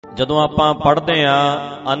ਜਦੋਂ ਆਪਾਂ ਪੜ੍ਹਦੇ ਆ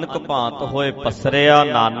ਅਨਕ ਭਾਂਤ ਹੋਏ ਪਸਰਿਆ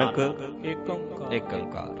ਨਾਨਕ ਏਕ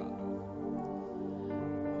ਓੰਕਾਰ।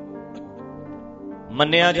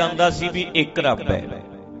 ਮੰਨਿਆ ਜਾਂਦਾ ਸੀ ਵੀ ਇੱਕ ਰੱਬ ਹੈ,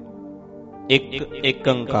 ਇੱਕ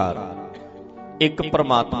ਓੰਕਾਰ, ਇੱਕ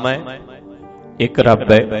ਪਰਮਾਤਮਾ ਹੈ, ਇੱਕ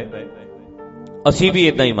ਰੱਬ ਹੈ। ਅਸੀਂ ਵੀ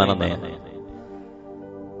ਇਦਾਂ ਹੀ ਮੰਨਦੇ ਹਾਂ।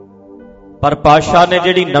 ਪਰ ਪਾਤਸ਼ਾਹ ਨੇ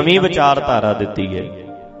ਜਿਹੜੀ ਨਵੀਂ ਵਿਚਾਰਧਾਰਾ ਦਿੱਤੀ ਹੈ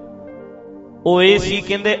ਉਹ ਇਹ ਸੀ,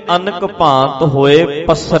 ਕਹਿੰਦੇ ਅਨਕ ਭਾਂਤ ਹੋਏ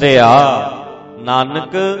ਪਸਰਿਆ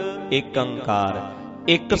ਨਾਨਕ ਏਕ ਓੰਕਾਰ।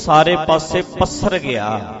 ਇੱਕ ਸਾਰੇ ਪਾਸੇ ਪਸਰ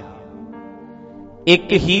ਗਿਆ,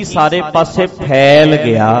 ਇੱਕ ਹੀ ਸਾਰੇ ਪਾਸੇ ਫੈਲ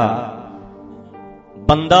ਗਿਆ।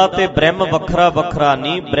 ਬੰਦਾ ਤੇ ਬ੍ਰਹਮ ਵੱਖਰਾ ਵੱਖਰਾ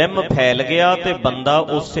ਨਹੀਂ, ਬ੍ਰਹਮ ਫੈਲ ਗਿਆ ਤੇ ਬੰਦਾ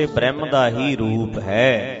ਉਸੇ ਬ੍ਰਹਮ ਦਾ ਹੀ ਰੂਪ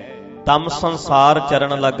ਹੈ। ਤਮ ਸੰਸਾਰ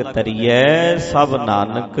ਚਰਨ ਲਗ ਤਰੀਐ, ਸਭ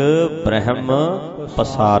ਨਾਨਕ ਬ੍ਰਹਮ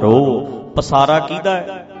ਪਸਾਰੋ। ਪਸਾਰਾ ਕਿਹਦਾ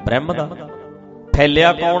ਹੈ? ਬ੍ਰਹਮ ਦਾ।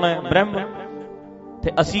 ਫੈਲਿਆ ਕੌਣ ਹੈ? ਬ੍ਰਹਮ।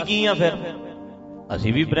 ਤੇ ਅਸੀਂ ਕੀ ਆ ਫਿਰ?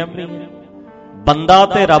 ਅਸੀਂ ਵੀ ਬ੍ਰਹਮ ਹੀ ਹਾਂ। ਬੰਦਾ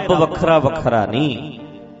ਤੇ ਰੱਬ ਵੱਖਰਾ ਵੱਖਰਾ ਨਹੀਂ,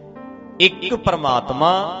 ਇੱਕ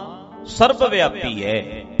ਪਰਮਾਤਮਾ ਸਰਬ ਵਿਆਪੀ ਹੈ,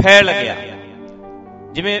 ਫੈਲ ਗਿਆ।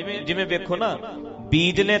 ਜਿਵੇਂ ਵੇਖੋ ਨਾ,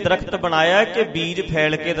 ਬੀਜ ਨੇ ਦਰਖਤ ਬਣਾਇਆ ਕਿ ਬੀਜ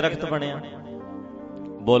ਫੈਲ ਕੇ ਦਰਖਤ ਬਣਿਆ?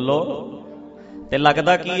 ਬੋਲੋ। ਤੇ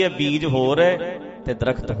ਲੱਗਦਾ ਕੀ ਹੈ? ਬੀਜ ਹੋਰ ਹੈ ਤੇ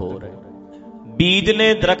ਦਰਖਤ ਹੋਰ ਹੈ। ਬੀਜ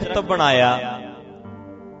ਨੇ ਦਰਖਤ ਬਣਾਇਆ,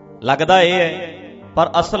 ਲੱਗਦਾ ਇਹ ਹੈ, ਪਰ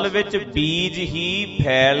ਅਸਲ ਵਿੱਚ ਬੀਜ ਹੀ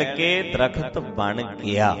ਫੈਲ ਕੇ ਦਰਖਤ ਬਣ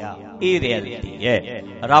ਗਿਆ। ਇਹ ਰਿਐਲਿਟੀ ਹੈ।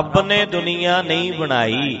 ਰੱਬ ਨੇ ਦੁਨੀਆ ਨਹੀਂ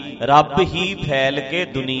ਬਣਾਈ, ਰੱਬ ਹੀ ਫੈਲ ਕੇ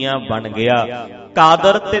ਦੁਨੀਆ ਬਣ ਗਿਆ।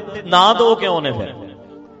 ਕਾਦਰ ਤੇ ਨਾ ਦੋ ਕਿਉਂ ਨੇ ਫਿਰ?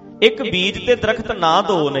 ਇੱਕ ਬੀਜ ਤੇ ਦਰਖਤ ਨਾ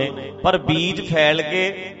ਦੋ ਨੇ, ਪਰ ਬੀਜ ਫੈਲ ਕੇ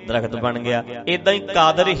ਦਰਖਤ ਬਣ ਗਿਆ। ਏਦਾਂ ਹੀ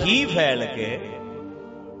ਕਾਦਰ ਹੀ ਫੈਲ ਕੇ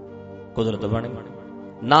ਕੁਦਰਤ ਬਣ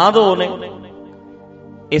ਗਈ। ਨਾ ਦੋ ਨੇ।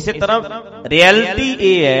 ਇਸੇ ਤਰ੍ਹਾਂ ਰਿਐਲਿਟੀ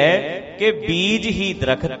ਇਹ ਹੈ ਕਿ ਬੀਜ ਹੀ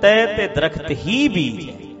ਦਰਖਤ ਹੈ ਤੇ ਦਰਖਤ ਹੀ ਬੀਜ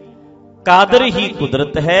ਹੈ। ਕਾਦਰ ਹੀ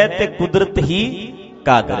ਕੁਦਰਤ ਹੈ ਤੇ ਕੁਦਰਤ ਹੀ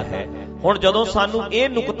ਕਾਦਰ ਹੈ। ਹੁਣ ਜਦੋਂ ਸਾਨੂੰ ਇਹ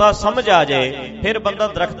ਨੁਕਤਾ ਸਮਝ ਆ ਜਾਏ, ਫਿਰ ਬੰਦਾ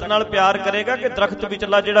ਦਰਖਤ ਨਾਲ ਪਿਆਰ ਕਰੇਗਾ ਕਿ ਦਰਖਤ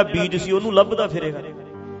ਵਿਚਲਾ ਜਿਹੜਾ ਬੀਜ ਸੀ ਉਹਨੂੰ ਲੱਭਦਾ ਫਿਰੇਗਾ?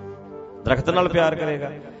 ਦਰਖਤ ਨਾਲ ਪਿਆਰ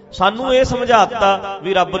ਕਰੇਗਾ। ਸਾਨੂੰ ਇਹ ਸਮਝਾਤਾ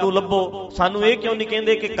ਵੀ ਰੱਬ ਨੂੰ ਲੱਭੋ, ਸਾਨੂੰ ਇਹ ਕਿਉਂ ਨਹੀਂ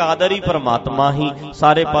ਕਹਿੰਦੇ ਕਿ ਕਾਦਰ ਹੀ ਪਰਮਾਤਮਾ ਹੀ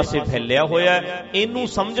ਸਾਰੇ ਪਾਸੇ ਫੈਲਿਆ ਹੋਇਆ ਹੈ? ਇਹਨੂੰ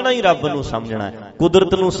ਸਮਝਣਾ ਹੀ ਰੱਬ ਨੂੰ ਸਮਝਣਾ ਹੈ,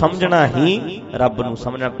 ਕੁਦਰਤ ਨੂੰ ਸਮਝਣਾ ਹੀ ਰੱਬ ਨੂੰ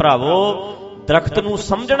ਸਮਝਣਾ। ਭਰਾਵੋ, ਦਰਖਤ ਨੂੰ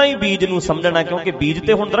ਸਮਝਣਾ ਹੀ ਬੀਜ ਨੂੰ ਸਮਝਣਾ, ਕਿਉਂਕਿ ਬੀਜ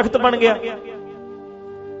ਤੇ ਹੁਣ ਦਰਖਤ ਬਣ ਗਿਆ।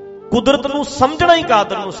 ਕੁਦਰਤ ਨੂੰ ਸਮਝਣਾ ਹੀ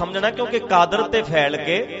ਕਾਦਰ ਨੂੰ ਸਮਝਣਾ, ਕਿਉਂਕਿ ਕਾਦਰ ਤੇ ਫੈਲ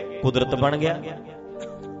ਕੇ ਕੁਦਰਤ ਬਣ ਗਿਆ।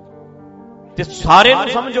 ਤੇ ਸਾਰੇ ਨੂੰ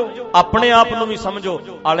ਸਮਝੋ, ਆਪਣੇ ਆਪ ਨੂੰ ਵੀ ਸਮਝੋ,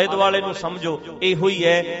 ਆਲੇ ਦੁਆਲੇ ਨੂੰ ਸਮਝੋ। ਇਹੋ ਹੀ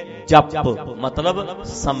ਹੈ ਜਪ, ਮਤਲਬ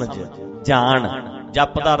ਸਮਝ, ਜਾਣ।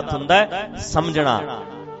 ਜਪ ਦਾ ਅਰਥ ਹੁੰਦਾ ਹੈ ਸਮਝਣਾ।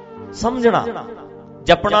 ਸਮਝਣਾ,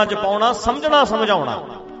 ਜਪਣਾ ਜਪਾਉਣਾ, ਸਮਝਣਾ ਸਮਝਾਉਣਾ।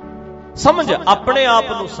 ਸਮਝ, ਆਪਣੇ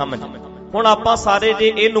ਆਪ ਨੂੰ ਸਮਝ। ਹੁਣ ਆਪਾਂ ਸਾਰੇ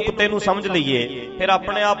ਜੇ ਇਹ ਨੁਕਤੇ ਨੂੰ ਸਮਝ ਲਈਏ, ਫਿਰ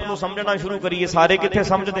ਆਪਣੇ ਆਪ ਨੂੰ ਸਮਝਣਾ ਸ਼ੁਰੂ ਕਰੀਏ। ਸਾਰੇ ਕਿੱਥੇ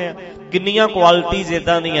ਸਮਝਦੇ ਆ? ਕਿੰਨੀਆਂ ਕੁਆਲਿਟੀਜ਼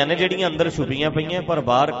ਇਦਾਂ ਦੀਆਂ ਨੇ ਜਿਹੜੀਆਂ ਅੰਦਰ ਛੁਪੀਆਂ ਪਈਆਂ, ਪਰ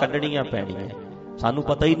ਬਾਹਰ ਕੱਢਣੀਆਂ ਪੈਣੀਆਂ। ਸਾਨੂੰ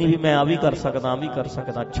ਪਤਾ ਹੀ ਨਹੀਂ ਵੀ ਮੈਂ ਆ ਵੀ ਕਰ ਸਕਦਾ, ਆ ਵੀ ਕਰ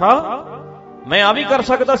ਸਕਦਾ। ਅੱਛਾ, ਮੈਂ ਆ ਵੀ ਕਰ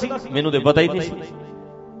ਸਕਦਾ ਸੀ, ਮੈਨੂੰ ਤੇ ਪਤਾ ਹੀ ਨਹੀਂ ਸੀ।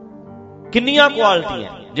 ਕਿੰਨੀਆਂ ਕੁਆਲਿਟੀਆਂ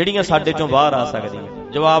ਜਿਹੜੀਆਂ ਸਾਡੇ ਚੋਂ ਬਾਹਰ ਆ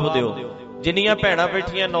ਸਕਦੀਆਂ। ਜਵਾਬ ਦਿਓ। ਜਿੰਨੀਆਂ ਭੈਣਾਂ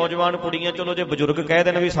ਬੈਠੀਆਂ, ਨੌਜਵਾਨ ਕੁੜੀਆਂ, ਚਲੋ ਜੇ ਬਜ਼ੁਰਗ ਕਹਿ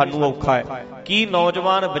ਦੇਣ ਵੀ ਸਾਨੂੰ ਔਖਾ ਹੈ, ਕੀ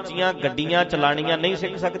ਨੌਜਵਾਨ ਬੱਚੀਆਂ ਗੱਡੀਆਂ ਚਲਾਣੀਆਂ ਨਹੀਂ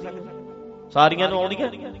ਸਿੱਖ ਸਕਦੀਆਂ? ਸਾਰੀਆਂ ਨੂੰ ਆਉਂਦੀਆਂ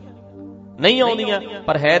ਨਹੀਂ ਆਉਂਦੀਆਂ,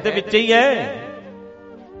 ਪਰ ਹੈ ਤੇ ਵਿੱਚ ਹੀ ਹੈ।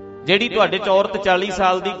 ਜਿਹੜੀ ਤੁਹਾਡੇ ਚ ਔਰਤ 40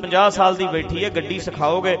 ਸਾਲ ਦੀ 50 ਸਾਲ ਦੀ ਬੈਠੀ ਹੈ, ਗੱਡੀ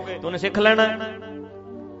ਸਿਖਾਓਗੇ ਤੇ ਉਹਨੇ ਸਿੱਖ ਲੈਣਾ।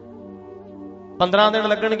 15 ਦਿਨ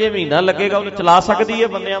ਲੱਗਣਗੇ, ਮਹੀਨਾ ਲੱਗੇਗਾ, ਉਹਨੇ ਚਲਾ ਸਕਦੀ ਹੈ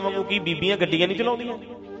ਬੰਦਿਆਂ ਵਾਂਗੂ। ਕੀ ਬੀਬੀਆਂ ਗੱਡੀਆਂ ਨਹੀਂ ਚਲਾਉਂਦੀਆਂ?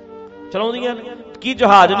 ਚਲਾਉਂਦੀਆਂ ਨੇ। ਕੀ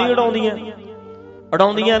ਜਹਾਜ਼ ਨਹੀਂ ਉਡਾਉਂਦੀਆਂ?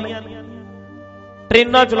 ਉਡਾਉਂਦੀਆਂ ਨੇ।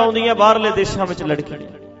 ਟ੍ਰੇਨਾਂ ਚਲਾਉਂਦੀਆਂ ਬਾਹਰਲੇ ਦੇਸ਼ਾਂ ਵਿੱਚ ਲੜਕੀਆਂ,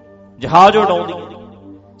 ਜਹਾਜ਼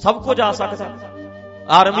ਉਡਾਉਂਦੀਆਂ। ਸਭ ਕੁਝ ਆ ਸਕਦਾ।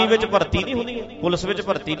 ਆਰਮੀ ਵਿੱਚ ਭਰਤੀ ਨਹੀਂ ਹੁੰਦੀਆਂ, ਪੁਲਿਸ ਵਿੱਚ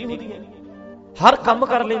ਭਰਤੀ ਨਹੀਂ ਹੁੰਦੀਆਂ, ਹਰ ਕੰਮ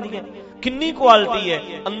ਕਰ ਲੈਂਦੀਆਂ। ਕਿੰਨੀ ਕੁਆਲਿਟੀ ਹੈ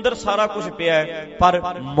ਅੰਦਰ, ਸਾਰਾ ਕੁਝ ਪਿਆ ਹੈ, ਪਰ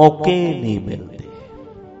ਮੌਕੇ ਨਹੀਂ ਮਿਲਦੇ।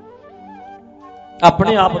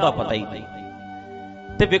 ਆਪਣੇ ਆਪ ਦਾ ਪਤਾ ਹੀ ਨਹੀਂ।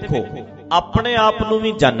 ਤੇ ਵੇਖੋ, ਆਪਣੇ ਆਪ ਨੂੰ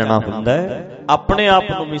ਵੀ ਜਾਣਨਾ ਹੁੰਦਾ ਹੈ, ਆਪਣੇ ਆਪ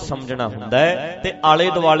ਨੂੰ ਵੀ ਸਮਝਣਾ ਹੁੰਦਾ ਹੈ, ਤੇ ਆਲੇ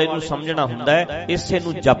ਦੁਆਲੇ ਨੂੰ ਸਮਝਣਾ ਹੁੰਦਾ ਹੈ। ਇਸੇ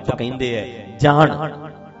ਨੂੰ ਜਪ ਕਹਿੰਦੇ ਹੈ, ਜਾਣ।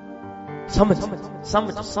 ਸਮਝ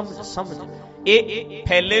ਸਮਝ ਸਮਝ ਸਮਝ। ਇਹ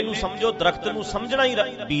ਫੈਲੇ ਨੂੰ ਸਮਝੋ, ਦਰਖਤ ਨੂੰ ਸਮਝਣਾ ਹੀ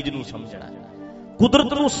ਬੀਜ ਨੂੰ ਸਮਝਣਾ ਹੈ,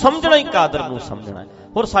 ਕੁਦਰਤ ਨੂੰ ਸਮਝਣਾ ਹੀ ਕਾਦਰ ਨੂੰ ਸਮਝਣਾ।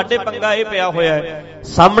 ਹੋਰ ਸਾਡੇ ਪੰਗਾ ਇਹ ਪਿਆ ਹੋਇਆ ਹੈ,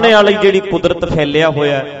 ਸਾਹਮਣੇ ਵਾਲੀ ਜਿਹੜੀ ਕੁਦਰਤ ਫੈਲਿਆ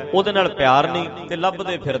ਹੋਇਆ ਉਹਦੇ ਨਾਲ ਪਿਆਰ ਨਹੀਂ, ਤੇ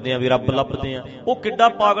ਲੱਭਦੇ ਫਿਰਦੇ ਆ ਵੀ ਰੱਬ ਲੱਭਦੇ ਆ। ਉਹ ਕਿੱਡਾ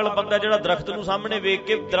ਪਾਗਲ ਬੰਦਾ ਜਿਹੜਾ ਦਰਖਤ ਨੂੰ ਸਾਹਮਣੇ ਵੇਖ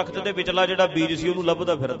ਕੇ ਦਰਖਤ ਦੇ ਵਿਚਲਾ ਜਿਹੜਾ ਬੀਜ ਸੀ ਉਹਨੂੰ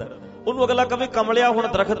ਲੱਭਦਾ ਫਿਰਦਾ। ਉਹਨੂੰ ਅਗਲਾ ਕਵੇ ਕਮਲਿਆ, ਹੁਣ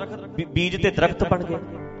ਦਰਖਤ ਬੀਜ ਤੇ ਦਰਖਤ ਬਣ ਗਿਆ,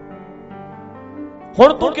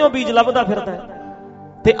 ਹੁਣ ਤੂੰ ਕਿਉਂ ਬੀਜ ਲੱਭਦਾ ਫਿਰਦਾ?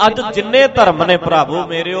 ਤੇ ਅੱਜ ਜਿੰਨੇ ਧਰਮ ਨੇ ਭਰਾਵੋ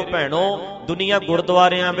ਮੇਰਿਓ ਭੈਣੋ, ਦੁਨੀਆ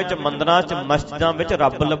ਗੁਰਦੁਆਰਿਆਂ ਵਿੱਚ, ਮੰਦਰਾਂ 'ਚ, ਮਸਜਿਦਾਂ ਵਿੱਚ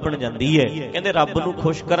ਰੱਬ ਲੱਭਣ ਜਾਂਦੀ ਹੈ। ਕਹਿੰਦੇ ਰੱਬ ਨੂੰ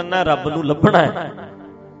ਖੁਸ਼ ਕਰਨਾ, ਰੱਬ ਨੂੰ ਲੱਭਣਾ ਹੈ।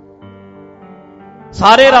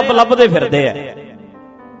 ਸਾਰੇ ਰੱਬ ਲੱਭਦੇ ਫਿਰਦੇ ਆ।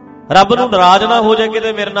 ਰੱਬ ਨੂੰ ਨਾਰਾਜ਼ ਨਾ ਹੋ ਜਾਏ,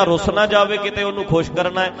 ਕਿਤੇ ਮੇਰੇ ਨਾਲ ਰੁੱਸ ਨਾ ਜਾਵੇ, ਕਿਤੇ ਉਹਨੂੰ ਖੁਸ਼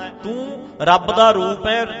ਕਰਨਾ ਹੈ। ਤੂੰ ਰੱਬ ਦਾ ਰੂਪ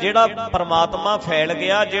ਹੈ, ਜਿਹੜਾ ਪਰਮਾਤਮਾ ਫੈਲ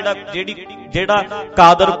ਗਿਆ, ਜਿਹੜਾ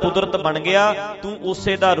ਕਾਦਰ ਕੁਦਰਤ ਬਣ ਗਿਆ, ਤੂੰ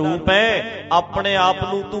ਉਸੇ ਦਾ ਰੂਪ ਹੈ। ਆਪਣੇ ਆਪ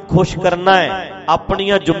ਨੂੰ ਤੂੰ ਖੁਸ਼ ਕਰਨਾ ਹੈ,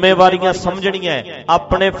 ਆਪਣੀਆਂ ਜ਼ਿੰਮੇਵਾਰੀਆਂ ਸਮਝਣੀਆਂ ਹੈ,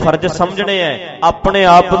 ਆਪਣੇ ਫਰਜ਼ ਸਮਝਣੇ ਹੈ, ਆਪਣੇ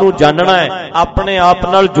ਆਪ ਨੂੰ ਜਾਣਨਾ ਹੈ, ਆਪਣੇ ਆਪ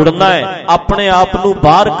ਨਾਲ ਜੁੜਨਾ ਹੈ, ਆਪਣੇ ਆਪ ਨੂੰ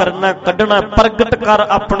ਬਾਹਰ ਕਰਨਾ, ਕੱਢਣਾ, ਪ੍ਰਗਟ ਕਰ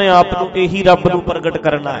ਆਪਣੇ ਆਪ ਨੂੰ। ਇਹੀ ਰੱਬ ਨੂੰ ਪ੍ਰਗਟ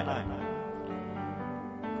ਕਰਨਾ ਹੈ।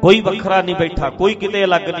 ਕੋਈ ਵੱਖਰਾ ਨਹੀਂ ਬੈਠਾ, ਕੋਈ ਕਿਤੇ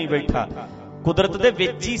ਅਲੱਗ ਨਹੀਂ ਬੈਠਾ, ਕੁਦਰਤ ਦੇ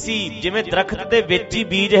ਵਿੱਚ ਹੀ ਸੀ। ਜਿਵੇਂ ਦਰਖਤ ਦੇ ਵਿੱਚ ਹੀ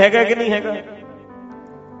ਬੀਜ ਹੈਗਾ ਕਿ ਨਹੀਂ ਹੈਗਾ,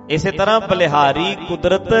 ਇਸੇ ਤਰ੍ਹਾਂ ਬਲਿਹਾਰੀ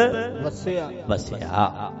ਕੁਦਰਤ ਵਸਿਆ।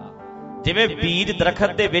 ਜਿਵੇਂ ਬੀਜ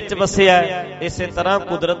ਦਰਖਤ ਦੇ ਵਿੱਚ ਵਸਿਆ, ਇਸੇ ਤਰ੍ਹਾਂ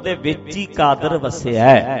ਕੁਦਰਤ ਦੇ ਵਿੱਚ ਹੀ ਕਾਦਰ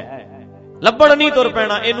ਵਸਿਆ। ਲੱਭਣ ਨਹੀਂ ਤੁਰ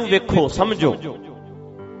ਪੈਣਾ, ਇਹਨੂੰ ਵੇਖੋ, ਸਮਝੋ।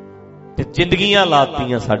 ਤੇ ਜ਼ਿੰਦਗੀਆਂ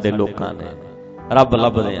ਲਾਤੀਆਂ ਸਾਡੇ ਲੋਕਾਂ ਨੇ, ਰੱਬ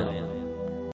ਲੱਭਦੇ ਆ।